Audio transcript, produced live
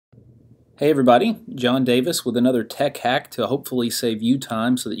Hey everybody, John Davis with another tech hack to hopefully save you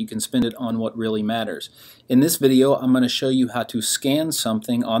time so that you can spend it on what really matters. In this video, I'm going to show you how to scan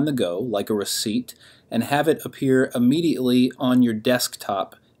something on the go, like a receipt, and have it appear immediately on your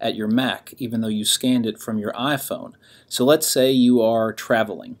desktop at your Mac, even though you scanned it from your iPhone. So let's say you are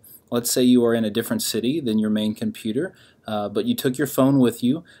traveling. Let's say you are in a different city than your main computer, but you took your phone with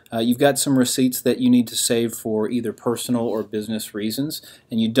you. You've got some receipts that you need to save for either personal or business reasons,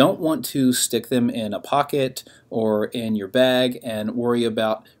 and you don't want to stick them in a pocket or in your bag and worry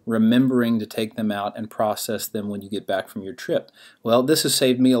about remembering to take them out and process them when you get back from your trip. Well, this has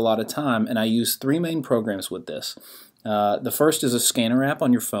saved me a lot of time, and I use three main programs with this. The first is a scanner app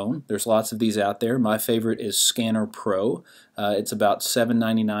on your phone. There's lots of these out there. My favorite is Scanner Pro. It's about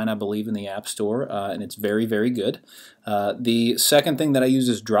 $7.99, I believe, in the App Store, and it's very, very good. The second thing that I use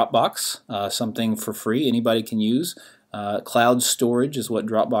is Dropbox, something for free anybody can use. Cloud storage is what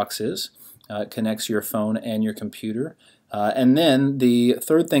Dropbox is. It connects your phone and your computer. And then the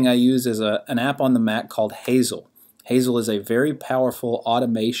third thing I use is an app on the Mac called Hazel. Hazel is a very powerful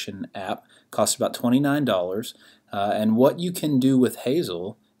automation app. Costs about $29. And what you can do with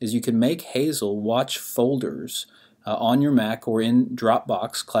Hazel is you can make Hazel watch folders on your Mac or in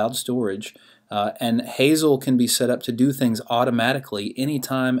Dropbox cloud storage, and Hazel can be set up to do things automatically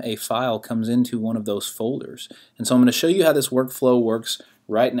anytime a file comes into one of those folders. And so I'm going to show you how this workflow works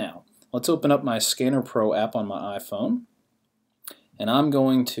right now. Let's open up my Scanner Pro app on my iPhone, and I'm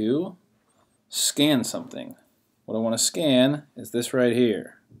going to scan something. What I want to scan is this right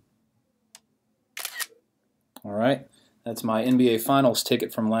here. Alright, that's my NBA Finals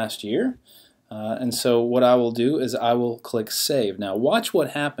ticket from last year. And so what I will do is I will click Save. Now watch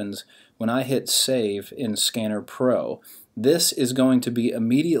what happens when I hit Save in Scanner Pro. This is going to be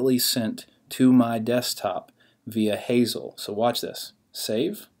immediately sent to my desktop via Hazel. So watch this.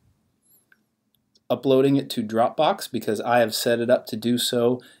 Save. Uploading it to Dropbox because I have set it up to do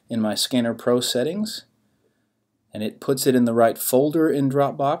so in my Scanner Pro settings. And it puts it in the right folder in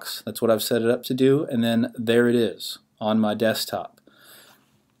Dropbox. That's what I've set it up to do, and then there it is on my desktop.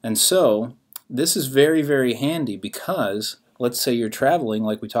 And so this is very, very handy because let's say you're traveling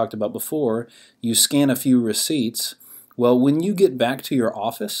like we talked about before, you scan a few receipts. Well, when you get back to your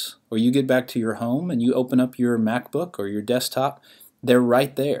office or you get back to your home and you open up your MacBook or your desktop, they're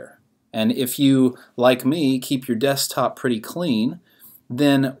right there. And if you, like me, keep your desktop pretty clean,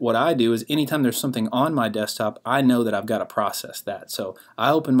 then what I do is anytime there's something on my desktop, I know that I've got to process that. So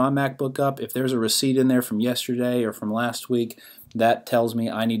I open my MacBook up. If there's a receipt in there from yesterday or from last week, that tells me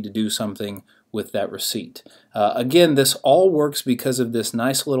I need to do something with that receipt. Again, this all works because of this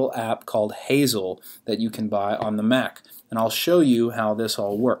nice little app called Hazel that you can buy on the Mac. And I'll show you how this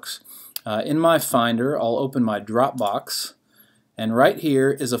all works. In my Finder, I'll open my Dropbox, and right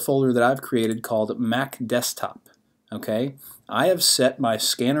here is a folder that I've created called Mac Desktop. Okay, I have set my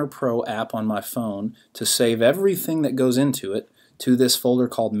Scanner Pro app on my phone to save everything that goes into it to this folder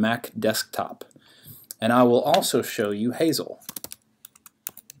called Mac Desktop. And I will also show you Hazel.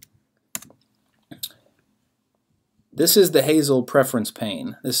 This is the Hazel preference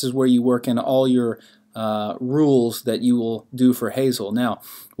pane. This is where you work in all your rules that you will do for Hazel. Now,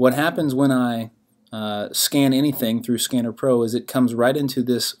 what happens when I scan anything through Scanner Pro is it comes right into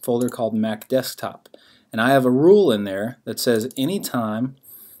this folder called Mac Desktop. And I have a rule in there that says anytime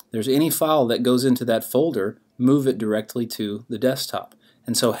there's any file that goes into that folder, move it directly to the desktop.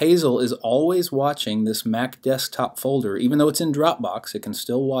 And so Hazel is always watching this Mac Desktop folder. Even though it's in Dropbox, it can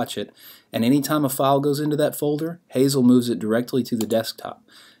still watch it. And anytime a file goes into that folder, Hazel moves it directly to the desktop.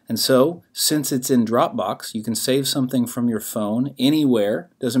 And so, since it's in Dropbox, you can save something from your phone anywhere,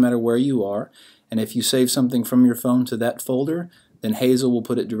 doesn't matter where you are. And if you save something from your phone to that folder, then Hazel will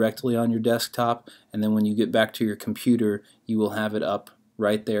put it directly on your desktop, and then when you get back to your computer, you will have it up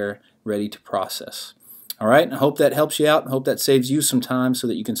right there, ready to process. Alright, I hope that helps you out. I hope that saves you some time so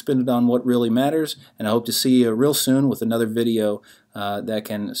that you can spend it on what really matters, and I hope to see you real soon with another video that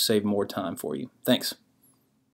can save more time for you. Thanks.